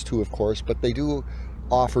between those two, of course, but they do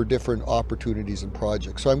offer different opportunities and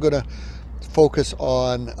projects. So I'm going to focus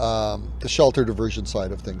on the shelter diversion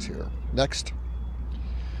side of things here. Next.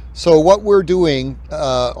 So what we're doing,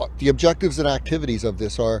 the objectives and activities of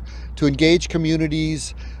this are to engage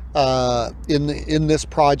communities in this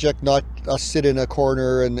project, not us sit in a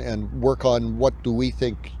corner and work on what do we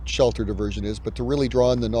think shelter diversion is, but to really draw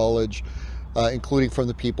on the knowledge, including from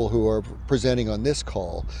the people who are presenting on this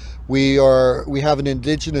call. We have an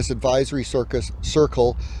Indigenous advisory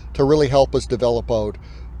circle to really help us develop out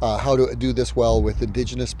how to do this well with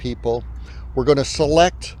Indigenous people. We're going to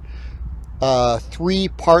select 3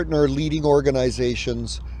 partner leading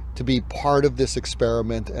organizations to be part of this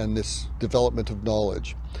experiment and this development of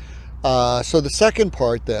knowledge. So the second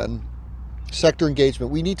part then, sector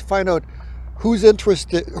engagement, we need to find out who's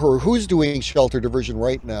interested or who's doing shelter diversion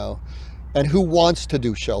right now and who wants to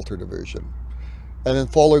do shelter diversion. And then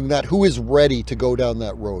following that, who is ready to go down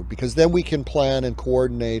that road, because then we can plan and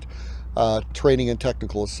coordinate training and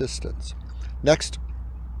technical assistance. Next.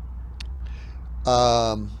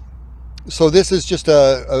 So this is just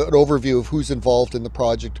an overview of who's involved in the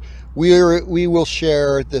project. We will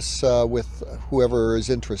share this with whoever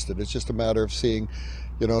is interested. It's just a matter of seeing,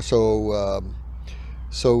 you know, so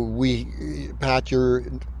Pat, you're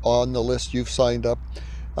on the list, you've signed up.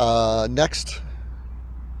 Next.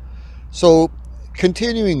 So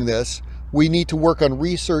continuing this, we need to work on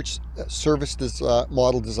research, service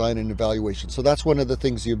model design, and evaluation. So that's one of the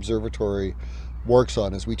things the observatory works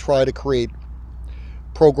on, is we try to create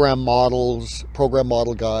program model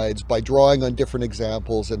guides by drawing on different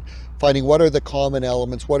examples and finding what are the common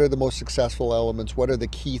elements, what are the most successful elements, what are the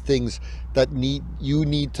key things that you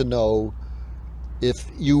need to know if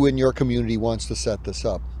you and your community wants to set this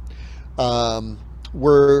up.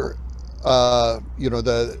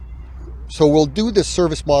 So we'll do this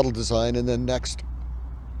service model design, and then next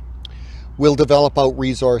we'll develop out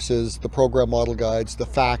resources, the program model guides, the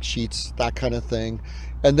fact sheets, that kind of thing.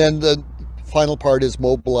 And then the final part is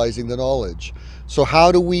mobilizing the knowledge. So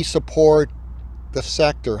how do we support the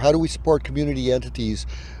sector? How do we support community entities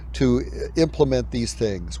to implement these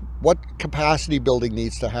things? What capacity building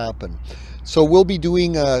needs to happen? So we'll be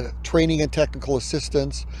doing training and technical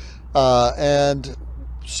assistance, and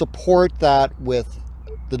support that with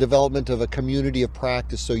the development of a community of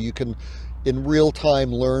practice so you can in real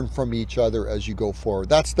time learn from each other as you go forward.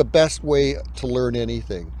 That's the best way to learn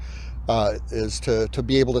anything, is to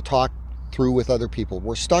be able to talk through with other people.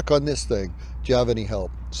 We're stuck on this thing. Do you have any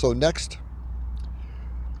help? So next.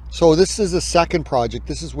 So this is the second project.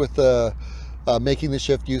 This is with the Making the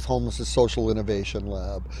Shift Youth Homelessness Social Innovation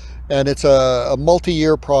Lab. And it's a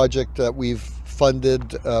multi-year project that we've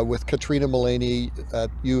funded with Katrina Mullaney at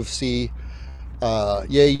U of C.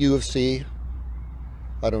 Yay, U of C.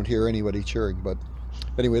 I don't hear anybody cheering, but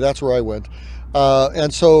anyway, that's where I went.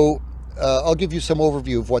 And so I'll give you some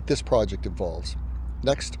overview of what this project involves.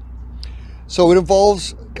 Next. So it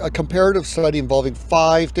involves a comparative study involving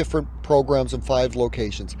 5 different programs in 5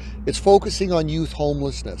 locations. It's focusing on youth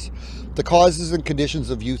homelessness. The causes and conditions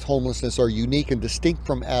of youth homelessness are unique and distinct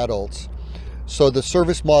from adults. So the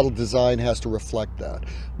service model design has to reflect that.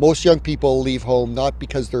 Most young people leave home not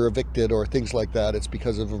because they're evicted or things like that. It's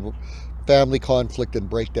because of family conflict and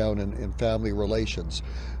breakdown in family relations.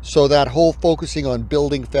 So that whole focusing on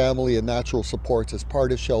building family and natural supports as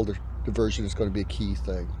part of shelter diversion is going to be a key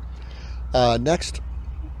thing. Next.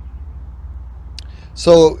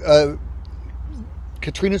 So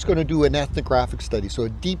Katrina's going to do an ethnographic study, so a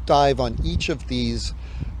deep dive on each of these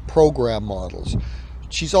program models.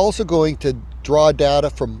 She's also going to draw data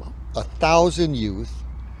from 1,000 youth,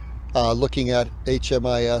 looking at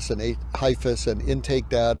HMIS and HIFIS and intake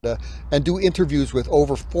data, and do interviews with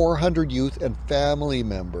over 400 youth and family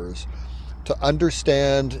members to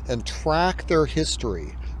understand and track their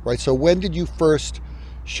history, right? So when did you first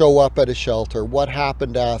show up at a shelter? What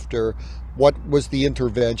happened after? What was the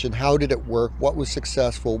intervention? How did it work? What was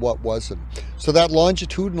successful? What wasn't? So that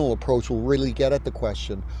longitudinal approach will really get at the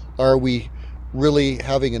question, are we really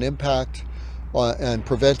having an impact and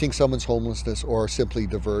preventing someone's homelessness or simply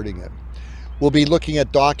diverting it? We'll be looking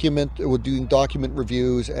at we're doing document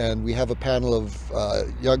reviews, and we have a panel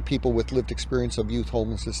of young people with lived experience of youth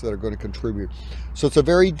homelessness that are going to contribute. So it's a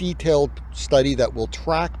very detailed study that will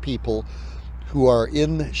track people who are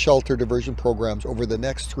in shelter diversion programs over the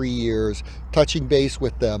next 3 years, touching base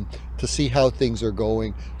with them to see how things are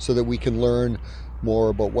going so that we can learn more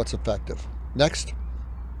about what's effective. Next.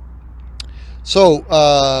 So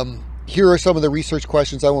here are some of the research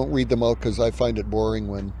questions. I won't read them out because I find it boring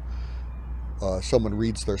when someone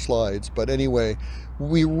reads their slides. But anyway,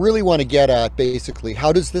 we really want to get at basically,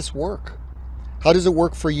 how does this work? How does it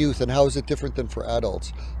work for youth, and how is it different than for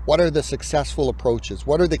adults? What are the successful approaches?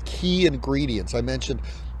 What are the key ingredients? I mentioned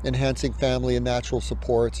enhancing family and natural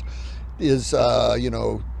supports. Is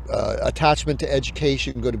attachment to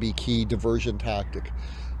education going to be key diversion tactic?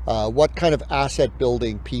 What kind of asset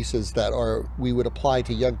building pieces that we would apply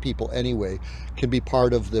to young people anyway can be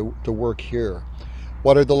part of the work here?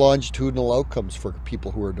 What are the longitudinal outcomes for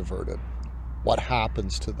people who are diverted? What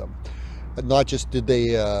happens to them? Not just did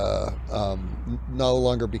they no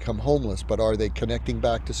longer become homeless, but are they connecting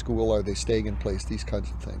back to school? Are they staying in place? These kinds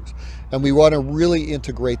of things. And we want to really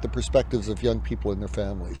integrate the perspectives of young people and their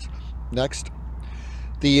families. Next.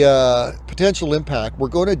 The potential impact, we're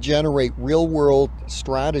going to generate real-world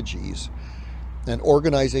strategies and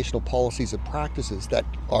organizational policies and practices that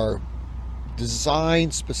are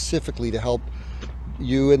designed specifically to help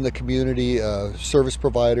you in the community, service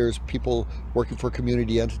providers, people working for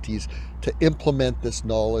community entities, to implement this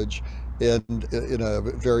knowledge in a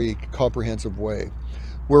very comprehensive way.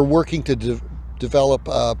 We're working to develop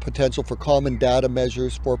potential for common data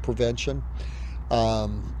measures for prevention.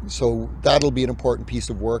 So that'll be an important piece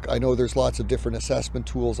of work. I know there's lots of different assessment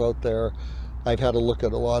tools out there. I've had a look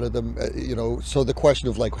at a lot of them, so the question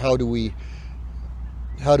of like, how do we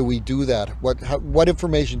do that? What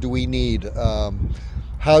information do we need?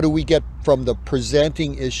 How do we get from the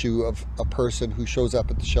presenting issue of a person who shows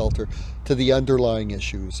up at the shelter to the underlying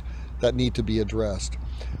issues that need to be addressed?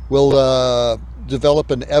 We'll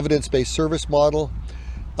develop an evidence-based service model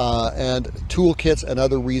and toolkits and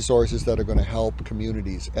other resources that are going to help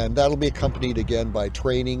communities. And that'll be accompanied again by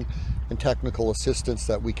training and technical assistance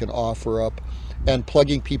that we can offer up, and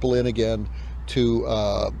plugging people in again to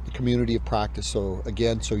the community of practice. So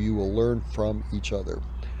again, so you will learn from each other.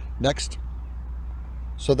 Next.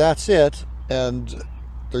 So that's it. And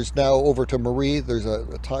there's now over to Marie. There's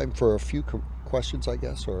a time for a few questions, I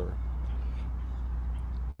guess, or...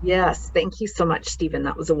 Yes, thank you so much, Stephen.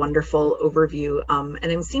 That was a wonderful overview. And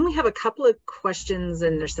I'm seeing we have a couple of questions,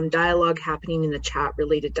 and there's some dialogue happening in the chat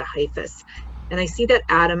related to HIFIS. And I see that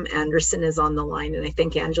Adam Anderson is on the line, and I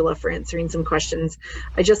thank Angela for answering some questions.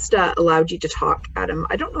 I just allowed you to talk, Adam.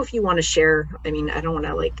 I don't know if you want to share, I mean, I don't want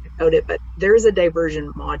to like out it, but there is a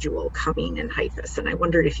diversion module coming in HIFIS, and I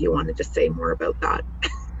wondered if you wanted to say more about that.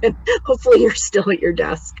 And hopefully you're still at your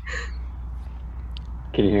desk.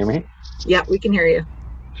 Can you hear me? Yeah, we can hear you.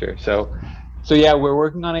 Sure. So yeah, we're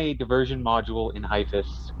working on a diversion module in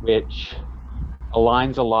HIFIS, which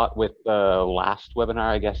aligns a lot with the last webinar,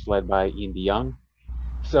 I guess, led by Ian DeYoung.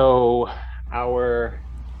 So our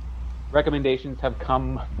recommendations have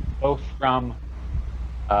come both from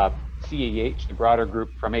CAH, the broader group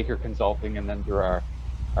from Acre Consulting, and then through our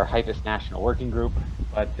HIFIS National Working Group.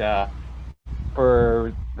 But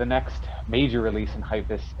for the next major release in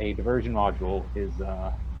HIFIS, a diversion module is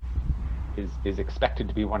expected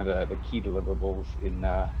to be one of the key deliverables in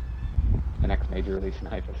the next major release in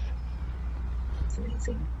HIFIS. That's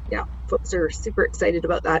amazing. Yeah, folks are super excited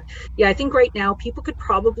about that. Yeah, I think right now people could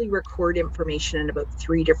probably record information in about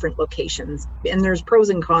 3 different locations, and there's pros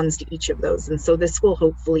and cons to each of those. And so this will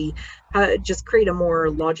hopefully just create a more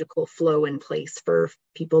logical flow in place for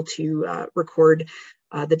people to record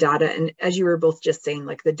the data. And as you were both just saying,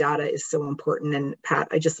 like, the data is so important. And Pat,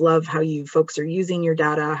 I just love how you folks are using your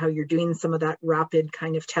data, how you're doing some of that rapid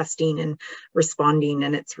kind of testing and responding,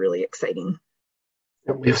 and it's really exciting.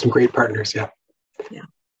 We have some great partners, yeah. Yeah.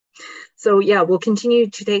 So yeah, we'll continue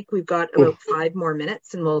to take, we've got about 5 more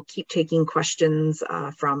minutes, and we'll keep taking questions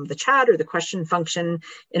from the chat or the question function.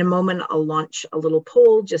 In a moment, I'll launch a little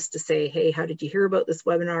poll just to say, hey, how did you hear about this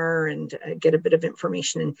webinar, and get a bit of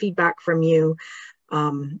information and feedback from you.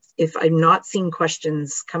 If I'm not seeing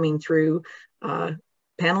questions coming through,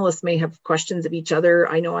 panelists may have questions of each other.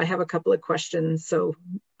 I know I have a couple of questions, so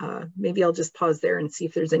maybe I'll just pause there and see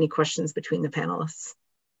if there's any questions between the panelists.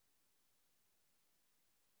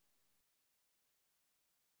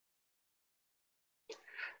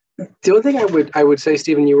 The only thing I would say,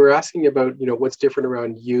 Stephen, you were asking about, you know, what's different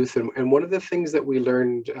around youth, and one of the things that we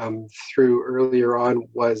learned through earlier on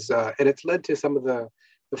was, and it's led to some of the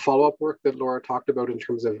follow-up work that Laura talked about in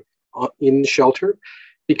terms of in shelter,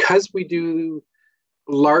 because we do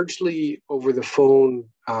largely over the phone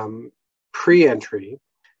pre-entry.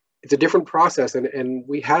 It's a different process, and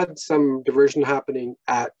we had some diversion happening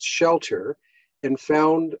at shelter, and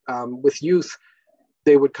found with youth,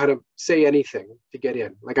 they would kind of say anything to get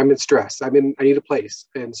in. Like, I'm in stress, I need a place.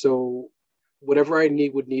 And so whatever I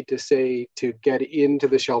would need to say to get into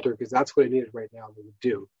the shelter, because that's what I needed right now, they would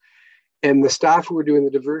do. And the staff who were doing the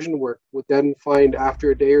diversion work would then find after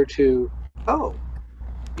a day or two, oh,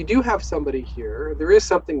 you do have somebody here, there is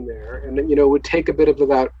something there. And then, you know, it would take a bit of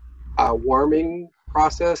that warming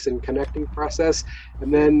process and connecting process.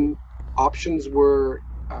 And then options were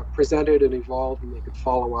presented and evolved, and they could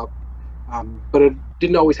follow up. But it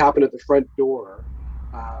didn't always happen at the front door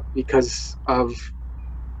because of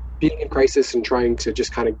being in crisis and trying to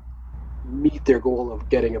just kind of meet their goal of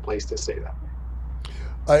getting a place to stay that way.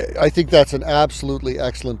 I think that's an absolutely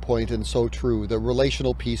excellent point, and so true. The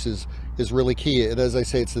relational piece is really key. And as I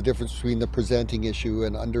say, it's the difference between the presenting issue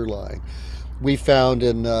and underlying. We found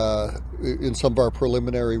in some of our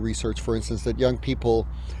preliminary research, for instance, that young people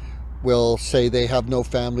will say they have no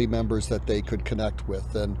family members that they could connect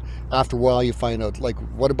with. And after a while you find out, like,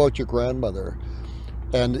 what about your grandmother?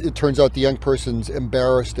 And it turns out the young person's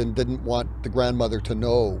embarrassed and didn't want the grandmother to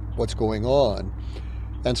know what's going on.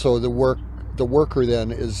 And so the worker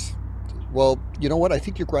then is, well, you know what, I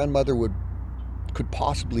think your grandmother could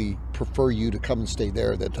possibly prefer you to come and stay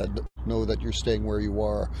there than to know that you're staying where you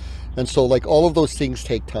are. And so, like, all of those things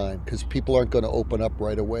take time, because people aren't going to open up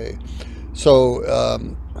right away. So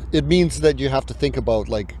it means that you have to think about,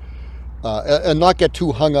 like, and not get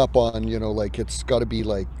too hung up on, you know, like, it's got to be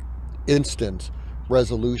like instant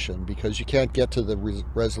resolution, because you can't get to the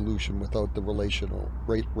resolution without the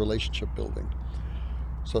relationship building.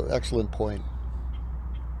 So excellent point.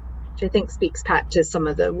 Which I think speaks, Pat, to some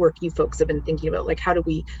of the work you folks have been thinking about, like, how do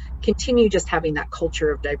we continue just having that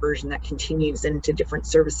culture of diversion that continues into different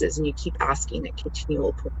services, and you keep asking at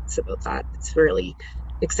continual points about that. It's really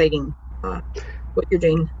exciting what you're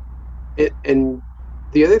doing. And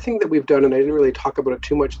the other thing that we've done, and I didn't really talk about it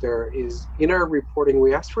too much there, is in our reporting,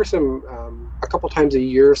 we asked for some, a couple times a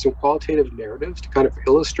year, some qualitative narratives to kind of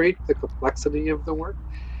illustrate the complexity of the work.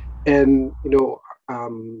 And, you know,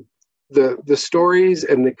 the stories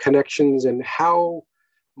and the connections and how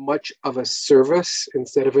much of a service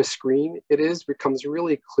instead of a screen it is becomes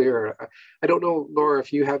really clear. I don't know, Laura,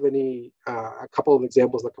 if you have any, a couple of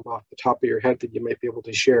examples that come off the top of your head that you might be able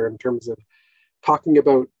to share in terms of talking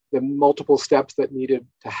about the multiple steps that needed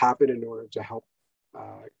to happen in order to help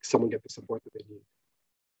someone get the support that they need.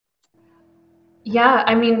 Yeah,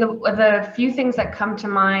 I mean, the few things that come to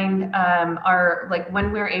mind are like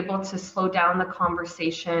when we're able to slow down the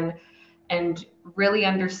conversation and really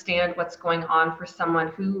understand what's going on for someone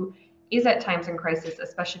who is at times in crisis,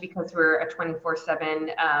 especially because we're a 24/7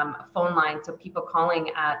 phone line. So people calling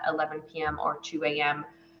at 11 p.m. or 2 a.m.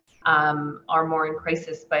 Are more in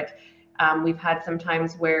crisis. But we've had some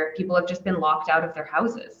times where people have just been locked out of their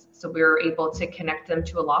houses. So we were able to connect them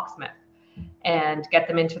to a locksmith and get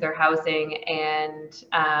them into their housing. And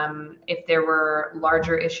if there were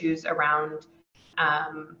larger issues around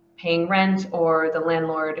paying rent, or the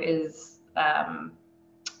landlord is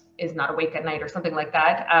not awake at night or something like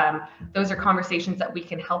that, those are conversations that we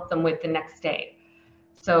can help them with the next day.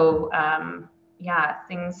 So yeah,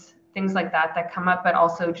 things like that come up, but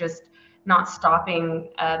also just not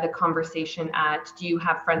stopping the conversation at, do you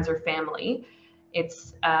have friends or family?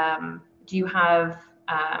 It's do you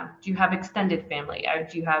have extended family?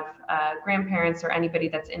 Do you have grandparents or anybody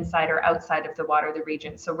that's inside or outside of the Waterloo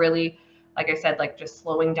region? So really, like I said, like just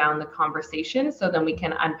slowing down the conversation so then we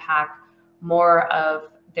can unpack more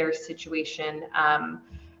of their situation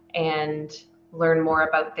and learn more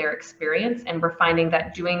about their experience. And we're finding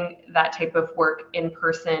that doing that type of work in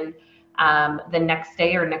person the next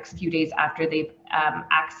day or next few days after they've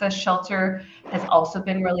accessed shelter has also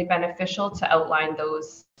been really beneficial to outline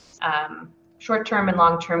those short-term and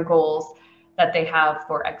long-term goals that they have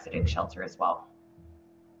for exiting shelter as well.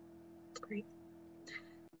 Great.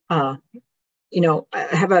 You know,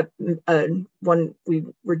 I have a one, we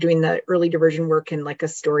were doing the early diversion work, and like a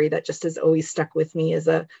story that just has always stuck with me is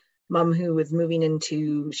a mom who was moving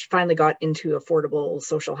into, she finally got into affordable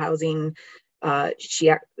social housing. She,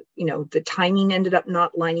 you know, the timing ended up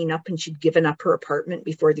not lining up, and she'd given up her apartment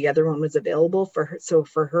before the other one was available for her. So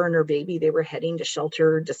for her and her baby, they were heading to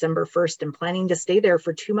shelter December 1st and planning to stay there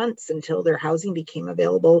for 2 months until their housing became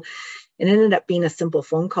available. And it ended up being a simple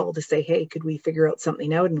phone call to say, hey, could we figure out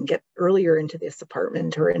something out and get earlier into this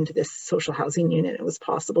apartment or into this social housing unit? It was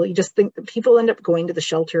possible. You just think that people end up going to the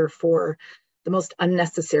shelter for the most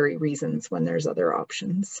unnecessary reasons when there's other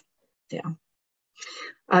options. Yeah.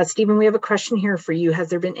 Stephen, we have a question here for you. Has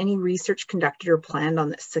there been any research conducted or planned on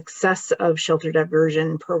the success of shelter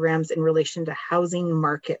diversion programs in relation to housing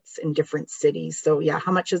markets in different cities? So yeah,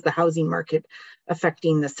 how much is the housing market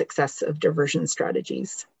affecting the success of diversion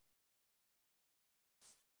strategies?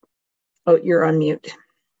 Oh, you're on mute.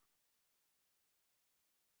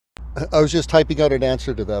 I was just typing out an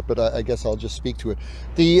answer to that, but I guess I'll just speak to it.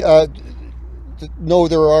 No,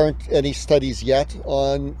 there aren't any studies yet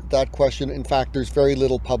on that question. In fact, there's very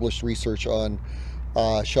little published research on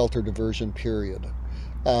shelter diversion, period.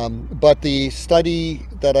 But the study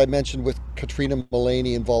that I mentioned with Katrina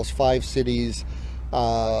Mullaney involves 5 cities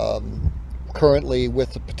currently,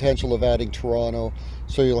 with the potential of adding Toronto.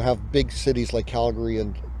 So you'll have big cities like Calgary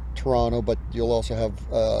and Toronto, but you'll also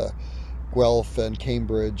have Guelph and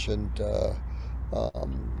Cambridge and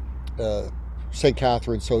St.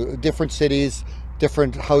 Catharines. So different cities,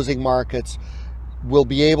 different housing markets. Will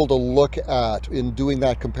be able to look at, in doing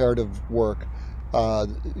that comparative work,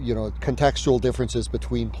 you know, contextual differences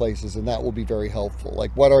between places, and that will be very helpful.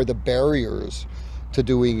 Like, what are the barriers to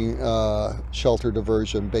doing shelter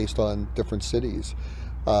diversion based on different cities?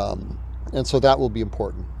 And so that will be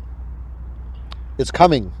important. It's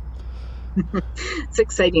coming. It's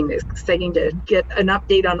exciting. It's exciting to get an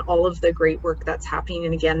update on all of the great work that's happening.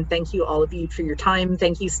 And again, thank you all of you for your time.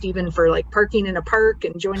 Thank you, Stephen, for like parking in a park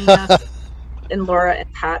and joining us, and Laura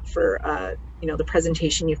and Pat for you know, the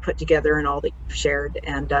presentation you've put together and all that you've shared.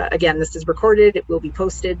 And again, this is recorded. It will be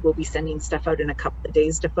posted. We'll be sending stuff out in a couple of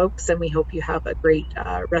days to folks, and we hope you have a great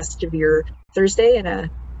rest of your Thursday and a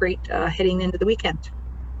great heading into the weekend.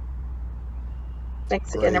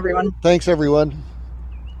 Thanks again, everyone. Thanks, everyone.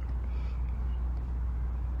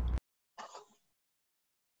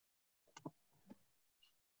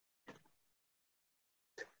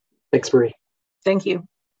 Thanks, Marie. Thank you.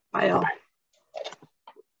 Bye all. Bye-bye.